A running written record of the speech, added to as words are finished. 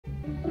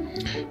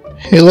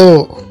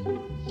Hello,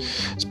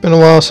 it's been a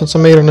while since I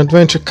made an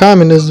Adventure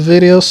Communist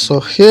video, so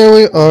here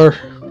we are.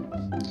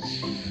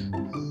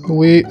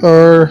 We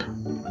are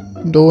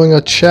doing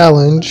a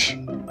challenge,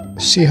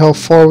 see how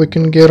far we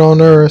can get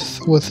on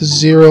Earth with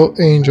 0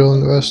 angel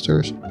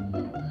investors.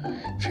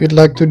 If you'd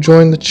like to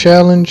join the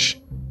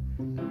challenge,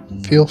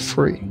 feel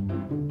free.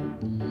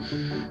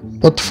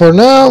 But for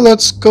now,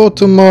 let's go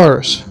to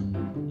Mars.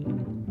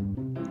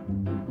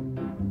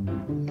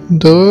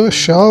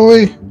 Shall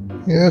we?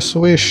 Yes,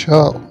 we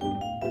shall.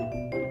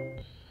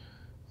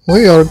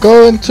 We are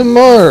going to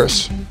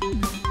Mars.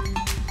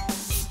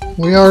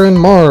 We are in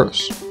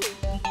Mars.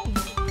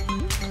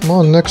 Come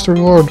on, next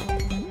reward.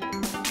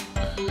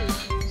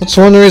 That's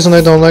one reason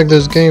I don't like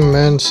this game,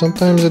 man.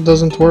 Sometimes it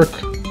doesn't work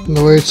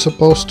the way it's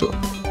supposed to.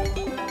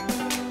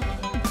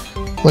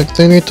 Like,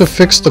 they need to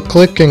fix the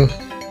clicking.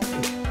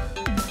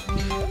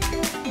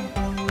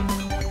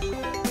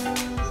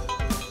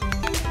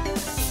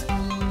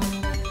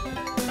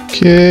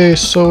 Okay,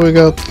 so we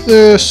got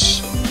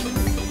this.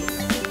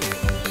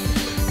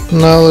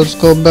 Now let's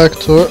go back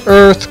to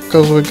Earth,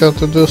 because we got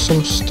to do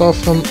some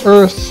stuff on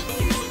Earth.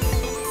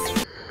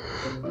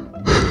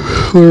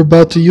 We're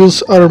about to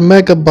use our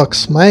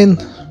megabucks, man.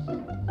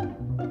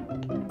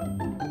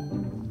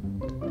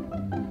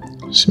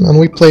 See, man,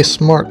 we play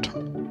smart.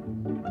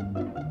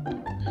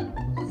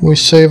 We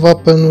save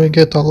up and we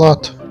get a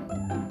lot.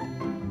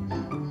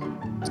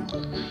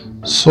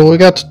 So we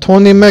got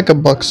 20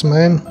 megabucks,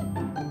 man.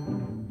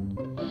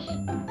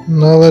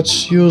 Now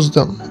let's use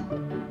them.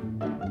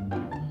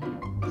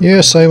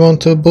 Yes, I want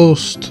to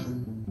boost.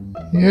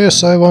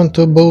 Yes, I want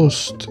to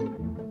boost.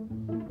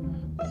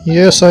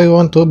 Yes, I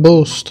want to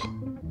boost.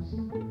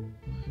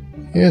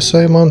 Yes,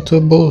 I want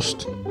to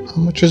boost. How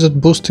much is it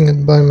boosting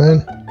it by,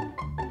 man?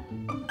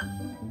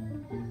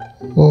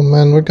 Oh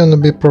man, we're gonna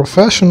be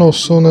professional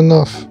soon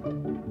enough.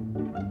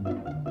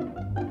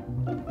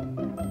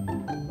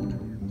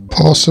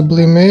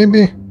 Possibly,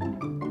 maybe.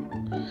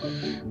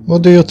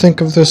 What do you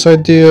think of this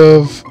idea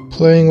of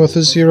playing with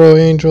 0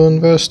 angel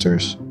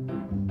investors?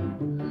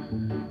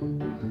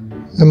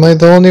 Am I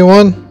the only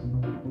one?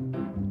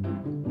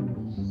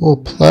 Oh,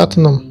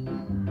 platinum.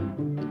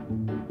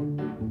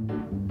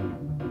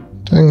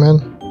 Dang,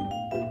 man.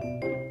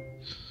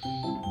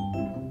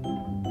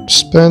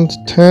 Spend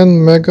 10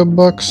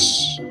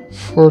 megabucks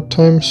 4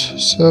 times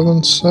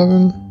 7.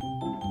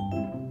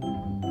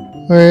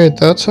 Wait,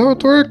 that's how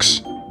it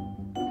works?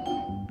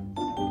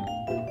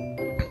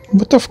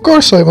 But of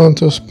course I want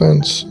to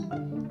spend.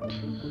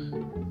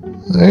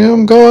 I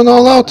am going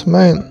all out,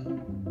 man.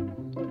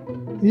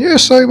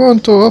 Yes, I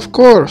want to, of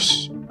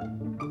course.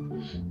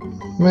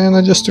 Man,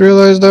 I just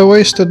realized I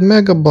wasted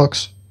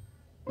megabucks.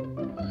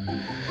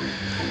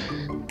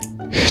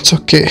 It's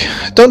okay.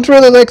 I don't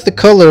really like the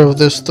color of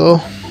this, though.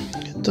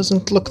 It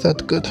doesn't look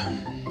that good.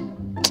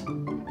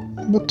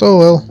 But oh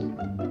well.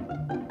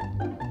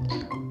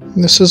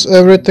 This is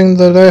everything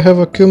that I have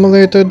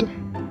accumulated.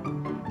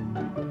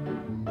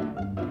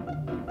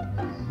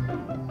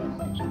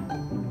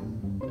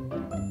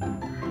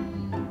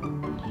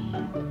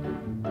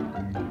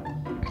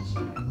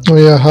 Oh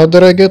yeah, how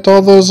did I get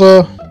all those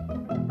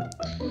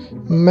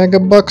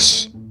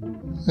megabucks?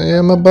 I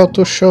am about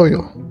to show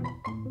you.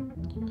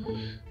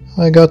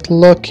 I got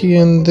lucky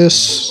in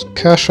this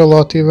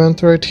Cash-A-Lot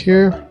event right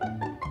here.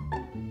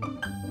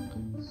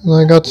 And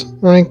I got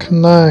rank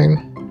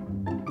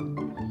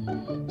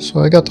 9. So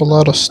I got a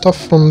lot of stuff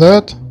from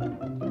that.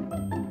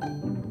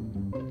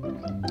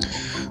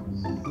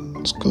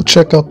 Let's go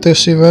check out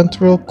this event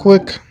real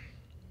quick.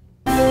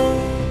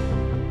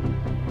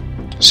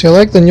 See, I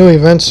like the new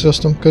event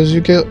system because you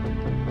get...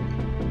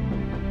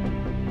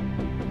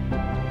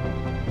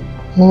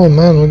 Oh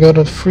man, we got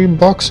a free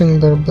boxing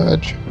bear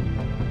badge.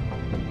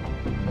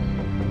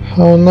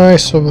 How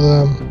nice of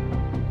them.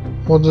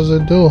 What does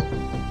it do?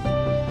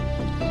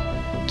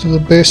 To the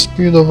base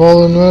speed of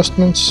all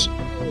investments.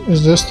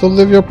 Is this the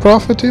Live Your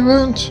Profit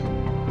event?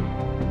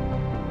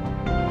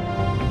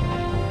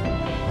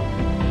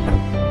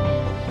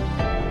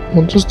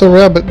 What does the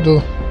rabbit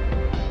do?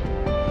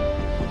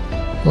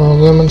 Oh,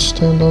 lemons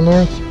stand on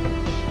Earth.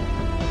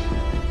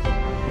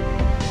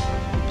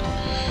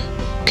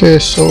 Okay,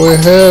 so we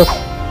have...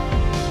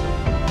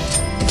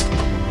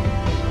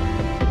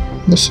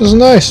 This is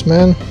nice,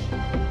 man.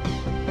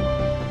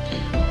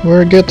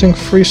 We're getting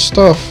free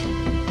stuff.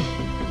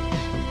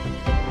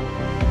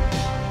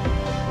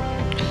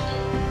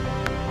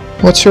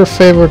 What's your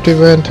favorite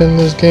event in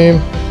this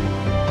game?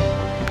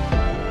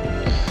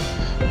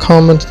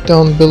 Comment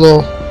down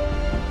below.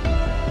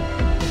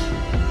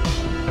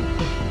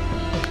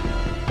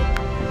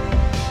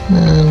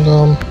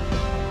 And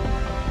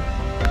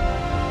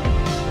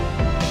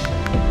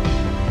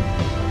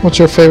what's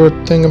your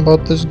favorite thing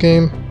about this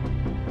game?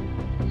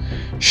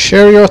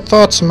 Share your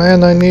thoughts,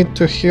 man. I need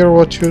to hear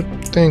what you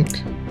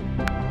think.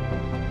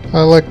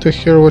 I like to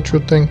hear what you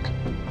think.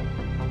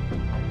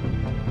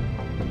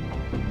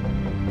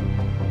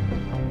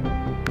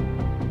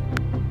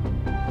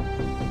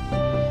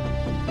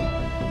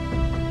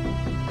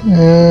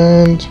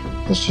 And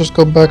let's just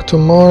go back to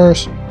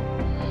Mars.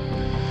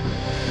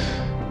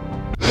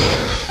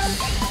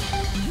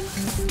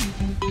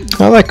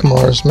 I like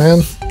Mars,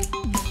 man.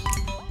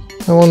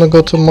 I want to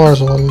go to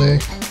Mars one day.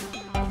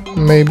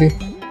 Maybe.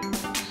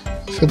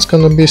 If it's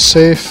gonna be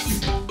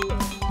safe.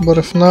 But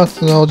if not,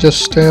 then I'll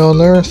just stay on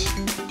Earth.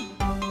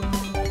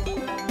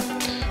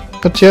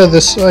 But yeah,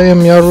 this I am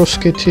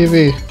Yaruski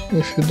TV,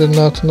 if you did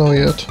not know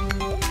yet.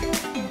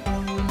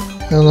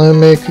 And I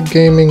make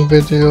gaming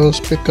videos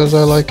because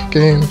I like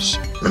games.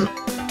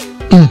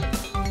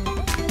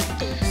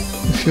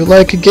 If you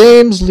like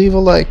games, leave a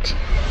like.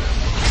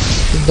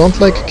 If you don't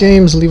like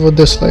games, leave a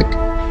dislike.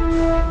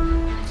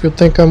 If you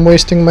think I'm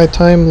wasting my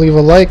time, leave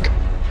a like.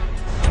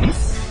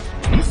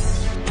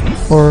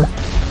 Or,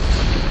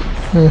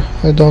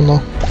 I don't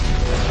know.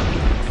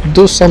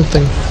 Do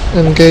something.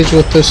 Engage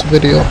with this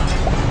video.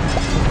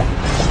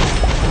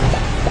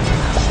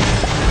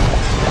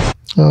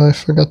 Oh, I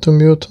forgot to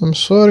mute. I'm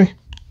sorry.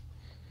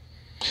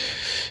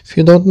 If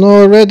you don't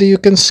know already, you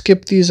can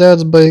skip these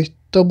ads by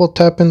double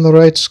tapping the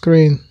right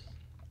screen.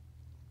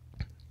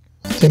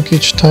 I think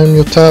each time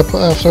you tap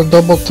after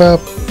double tap.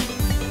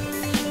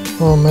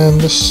 Oh man,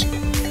 this...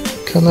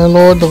 Can I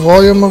lower the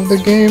volume of the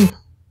game?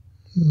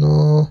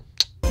 No.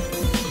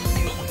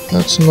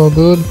 That's no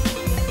good.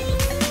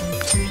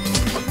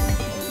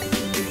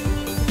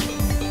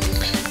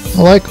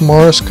 I like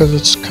Mars because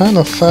it's kind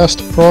of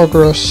fast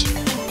progress.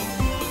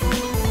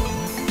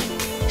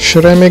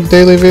 Should I make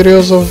daily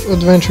videos of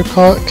Adventure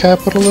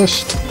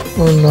Capitalist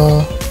or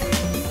not?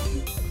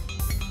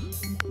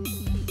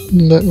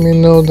 Let me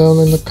know down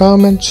in the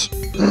comments.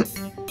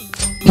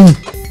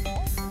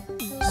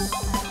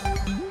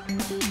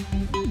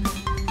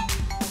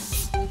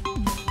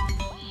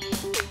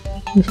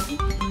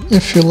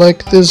 If you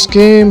like this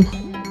game,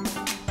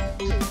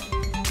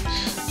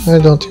 I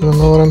don't even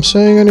know what I'm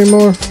saying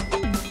anymore.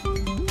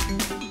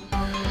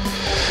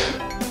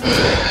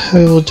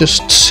 I will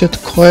just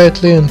sit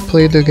quietly and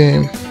play the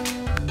game.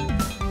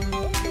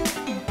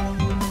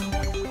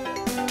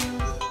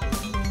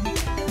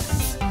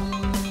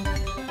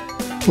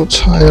 Let's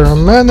hire a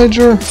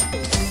manager,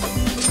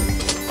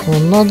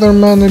 another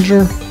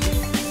manager.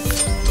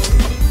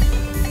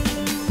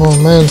 Oh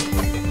man,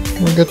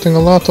 we're getting a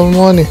lot of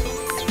money.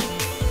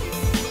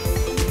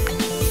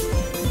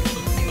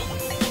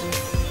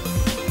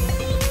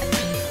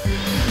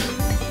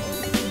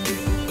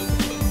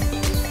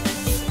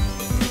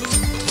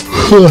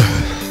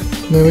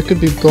 Man, we could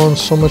be going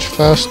so much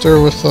faster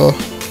with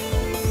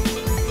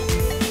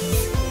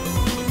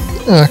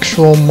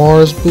actual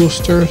Mars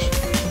boosters.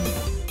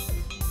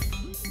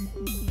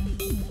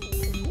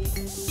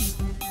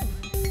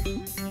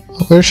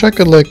 I wish I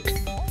could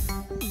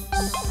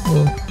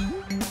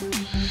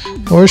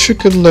I wish you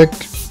could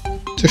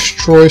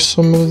destroy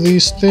some of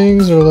these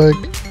things or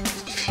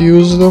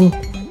fuse them.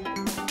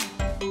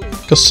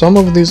 Because some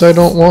of these I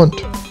don't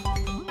want.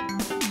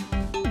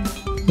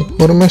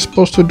 What am I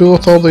supposed to do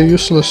with all the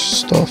useless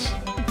stuff?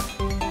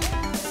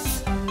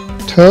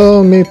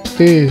 Tell me,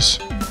 please.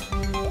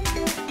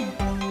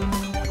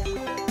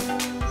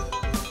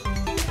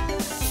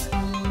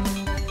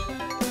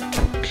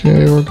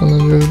 Okay, we're gonna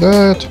do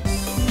that.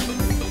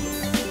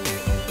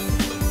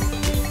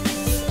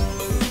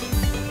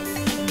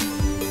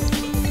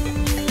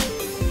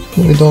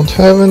 We don't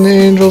have any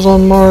angels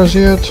on Mars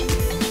yet.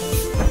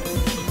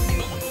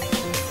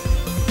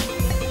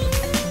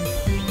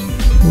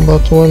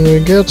 But when we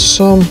get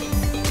some,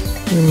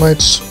 we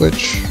might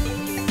switch.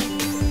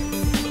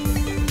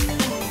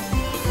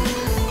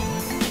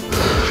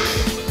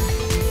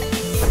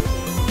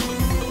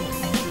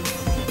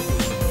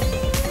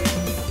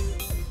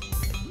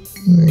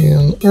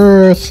 On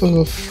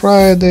Earth,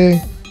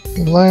 Friday,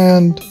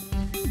 land,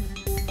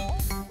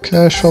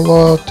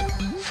 Cachalot,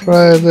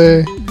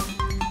 Friday,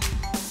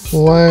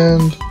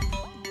 land,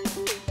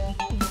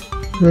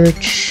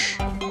 rich.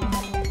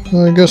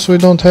 I guess we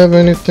don't have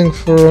anything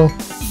for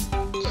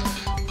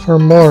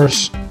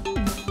Mars.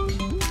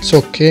 It's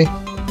okay.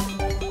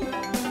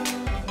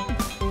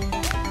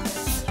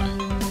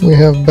 We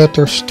have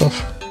better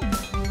stuff.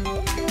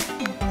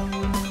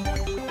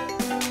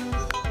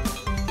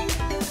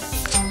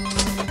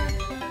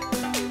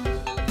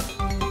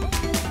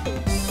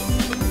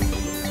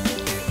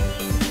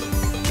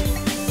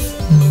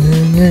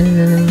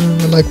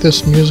 I like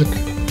this music.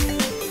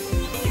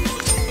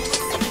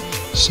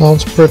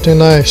 Sounds pretty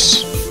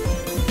nice.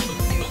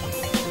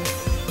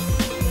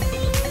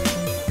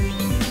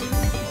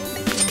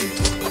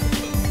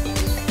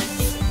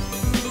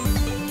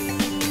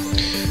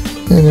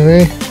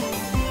 Anyway,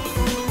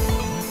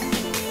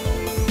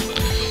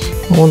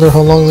 I wonder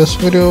how long this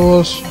video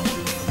was.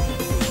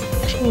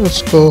 So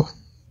let's go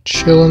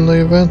chill in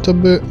the event a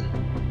bit.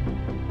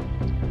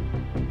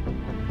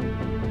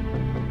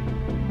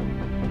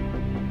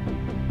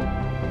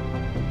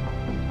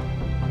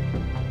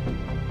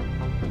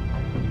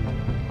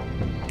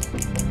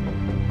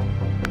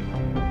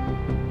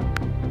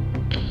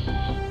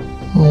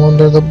 I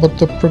wonder what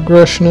the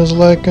progression is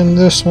like in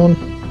this one.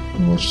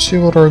 Let's see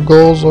what our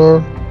goals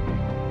are.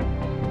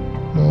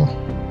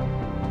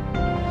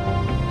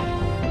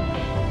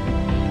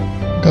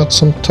 Got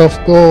some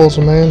tough goals,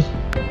 man.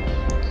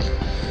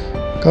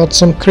 Got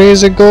some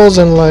crazy goals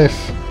in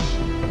life.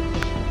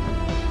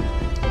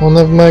 One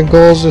of my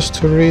goals is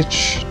to be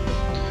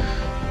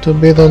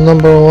the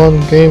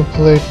 #1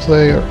 gameplay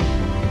player.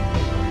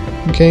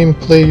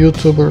 Gameplay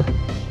YouTuber.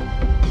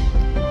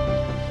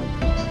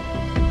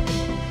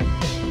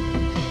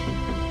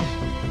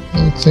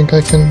 I think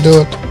I can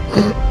do it.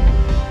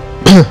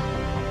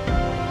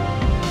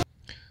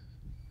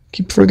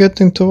 Keep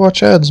forgetting to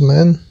watch ads,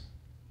 man.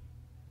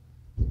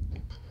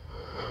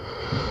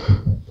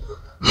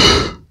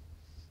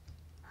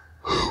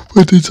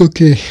 But it's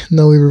okay.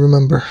 Now we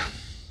remember.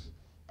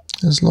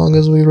 As long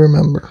as we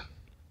remember.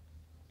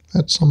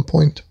 At some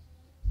point.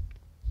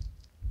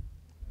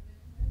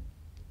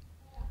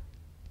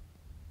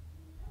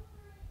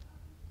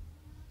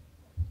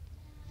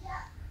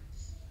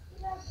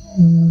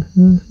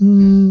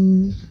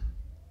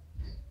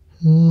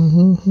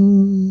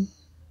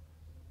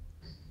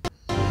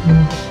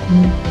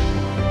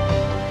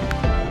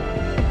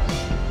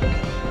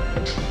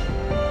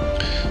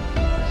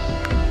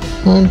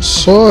 I'm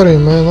sorry,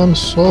 man, I'm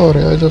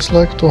sorry. I just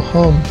like to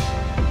hum.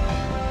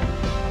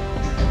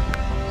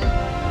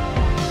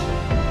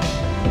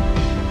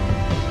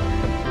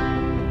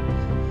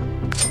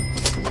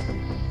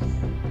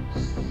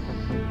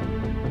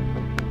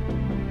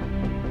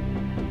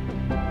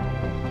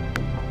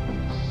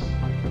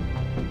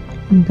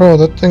 Bro,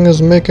 that thing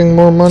is making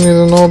more money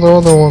than all the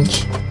other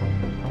ones.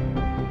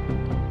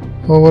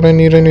 Why would I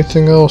need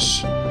anything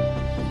else?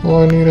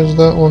 All I need is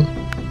that one.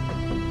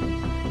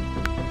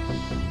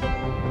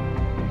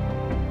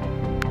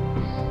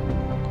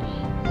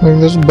 Like,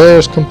 this bear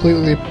is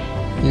completely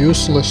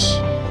useless.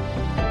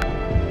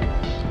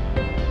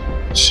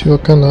 Let's see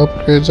what kind of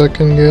upgrades I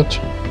can get.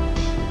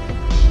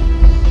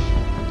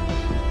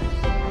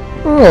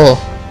 Oh,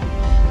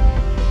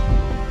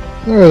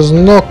 there is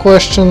no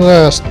questions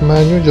asked,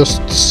 man. You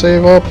just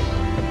save up.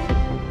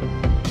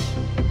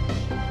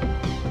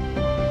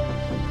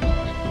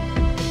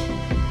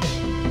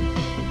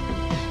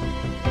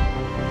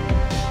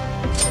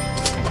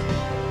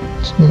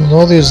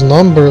 All these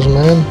numbers,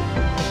 man.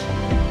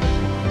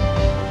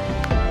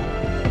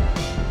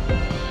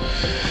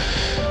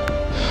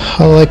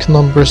 I like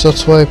numbers,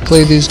 that's why I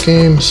play these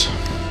games.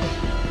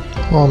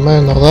 Oh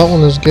man, now that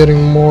one is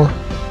getting more.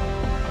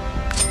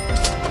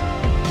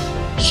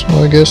 So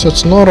I guess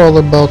it's not all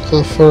about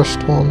the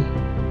first one.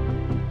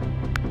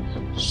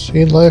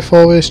 See, life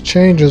always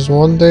changes.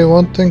 One day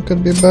one thing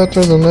could be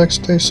better, the next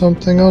day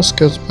something else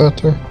gets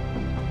better.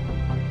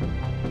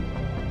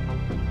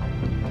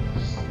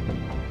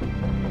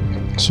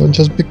 So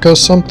just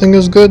because something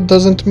is good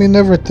doesn't mean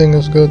everything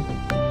is good.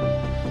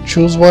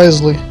 Choose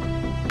wisely.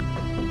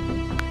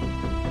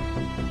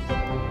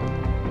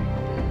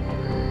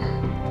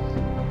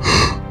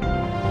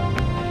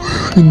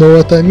 You know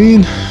what I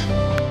mean?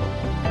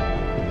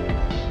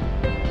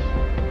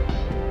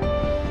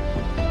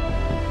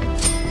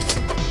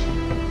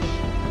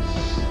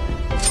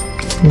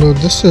 Dude,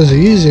 this is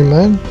easy,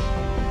 man.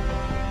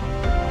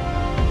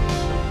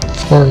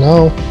 For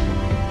now.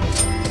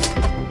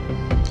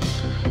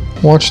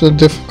 Watch the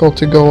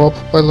difficulty go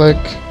up by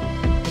like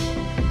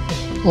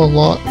a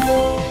lot.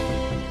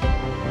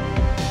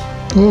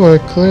 Oh, I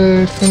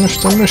clearly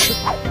finished the mission.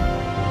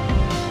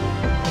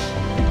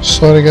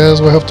 Sorry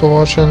guys, we have to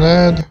watch an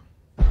ad.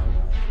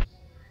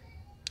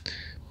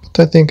 But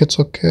I think it's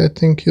okay, I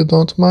think you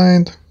don't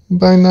mind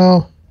by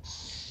now.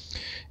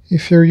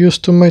 If you're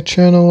used to my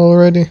channel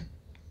already.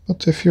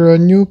 But if you're a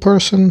new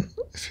person,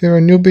 if you're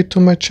a newbie to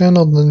my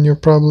channel, then you're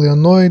probably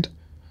annoyed.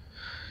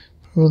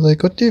 You're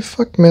like, what the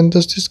fuck, man,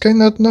 does this guy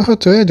not know how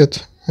to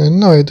edit? And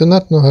no, I do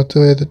not know how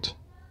to edit.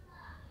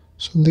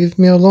 So leave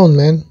me alone,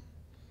 man.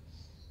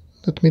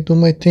 Let me do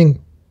my thing.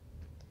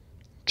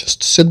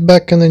 Just sit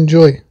back and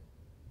enjoy.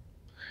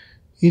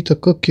 Eat a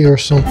cookie or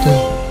something.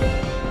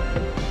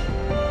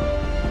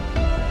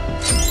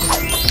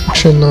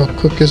 Actually, no,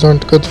 cookies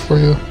aren't good for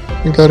you.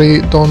 You gotta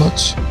eat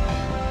donuts.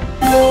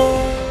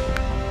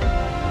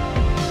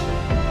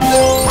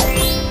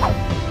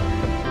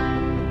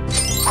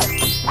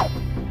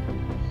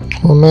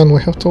 Oh man,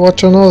 we have to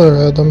watch another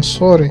ad, I'm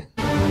sorry.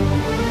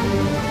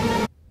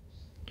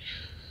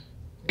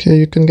 Okay,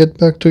 you can get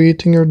back to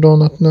eating your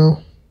donut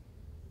now.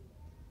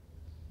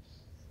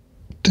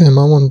 Damn,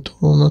 I want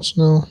donuts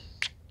now.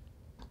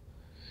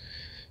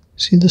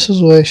 See, this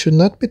is why I should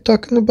not be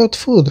talking about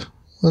food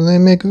when I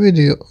make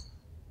video.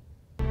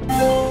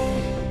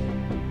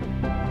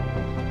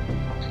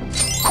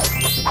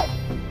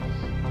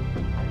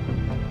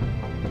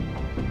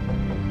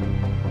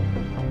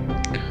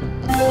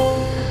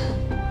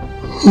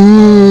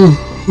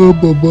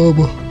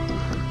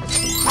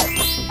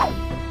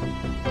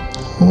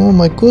 Oh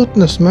my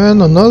goodness,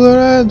 man, another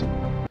ad?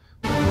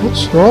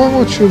 What's wrong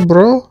with you,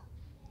 bro?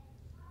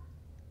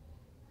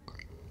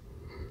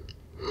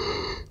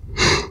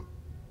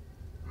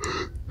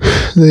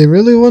 They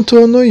really want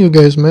to annoy you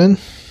guys, man.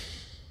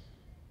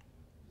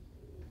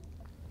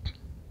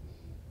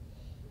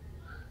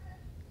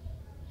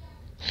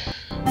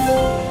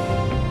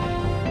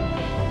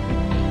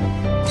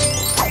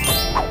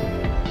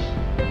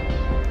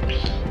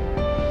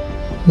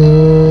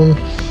 So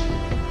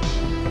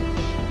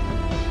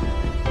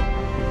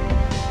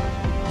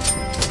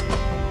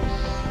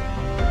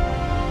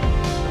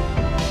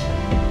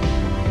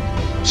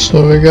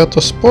we got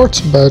a sports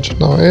badge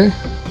now, eh?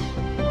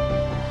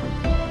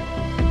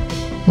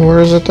 Where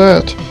is it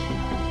at?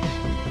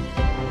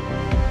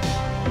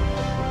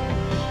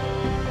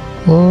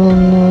 Oh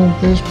no,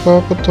 base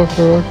Papa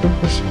Tucker record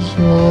versus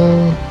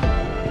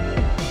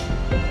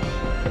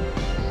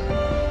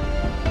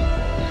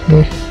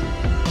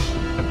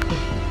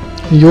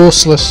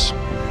useless.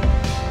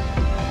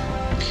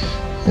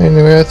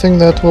 Anyway, I think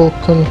that will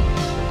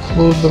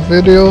conclude the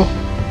video.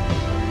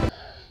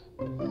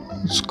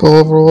 Let's go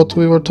over what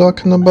we were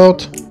talking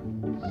about.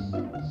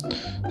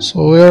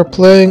 So we are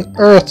playing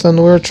Earth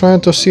and we're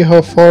trying to see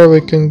how far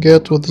we can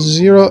get with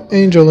 0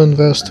 angel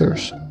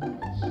investors.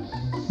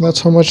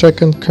 That's how much I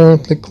can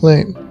currently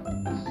claim.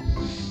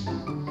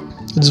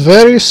 It's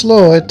very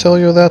slow, I tell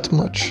you that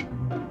much.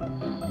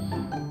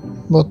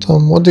 But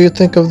what do you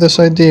think of this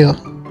idea?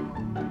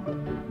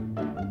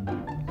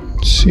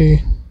 Let's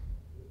see.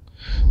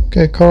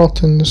 Okay,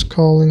 Carlton is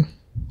calling.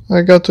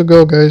 I got to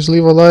go, guys.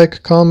 Leave a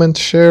like, comment,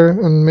 share,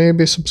 and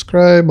maybe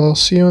subscribe. I'll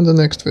see you in the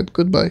next vid.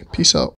 Goodbye. Peace out.